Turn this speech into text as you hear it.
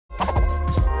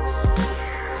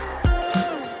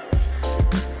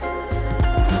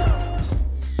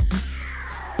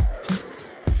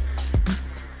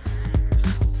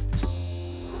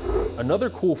Another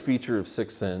cool feature of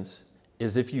 6sense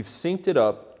is if you've synced it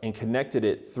up and connected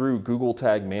it through Google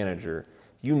Tag Manager,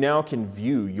 you now can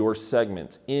view your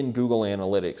segments in Google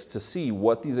Analytics to see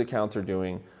what these accounts are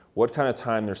doing, what kind of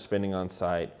time they're spending on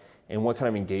site, and what kind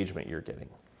of engagement you're getting.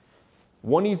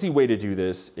 One easy way to do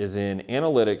this is in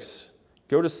Analytics,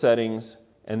 go to Settings,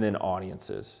 and then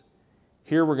Audiences.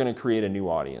 Here we're going to create a new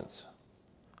audience.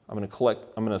 I'm going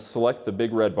to select the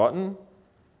big red button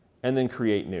and then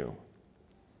Create New.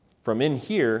 From in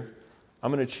here,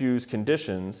 I'm going to choose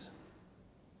Conditions,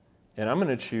 and I'm going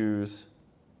to choose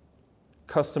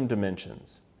Custom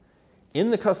Dimensions. In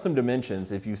the custom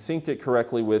dimensions, if you synced it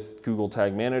correctly with Google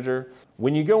Tag Manager,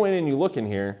 when you go in and you look in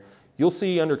here, you'll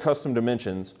see under custom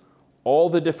dimensions all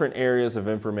the different areas of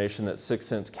information that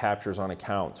 6sense captures on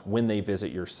accounts when they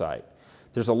visit your site.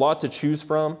 There's a lot to choose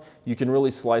from. You can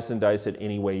really slice and dice it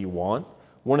any way you want.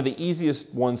 One of the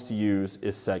easiest ones to use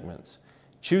is segments.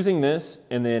 Choosing this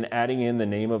and then adding in the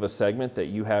name of a segment that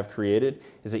you have created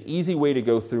is an easy way to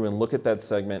go through and look at that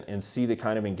segment and see the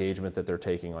kind of engagement that they're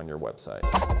taking on your website.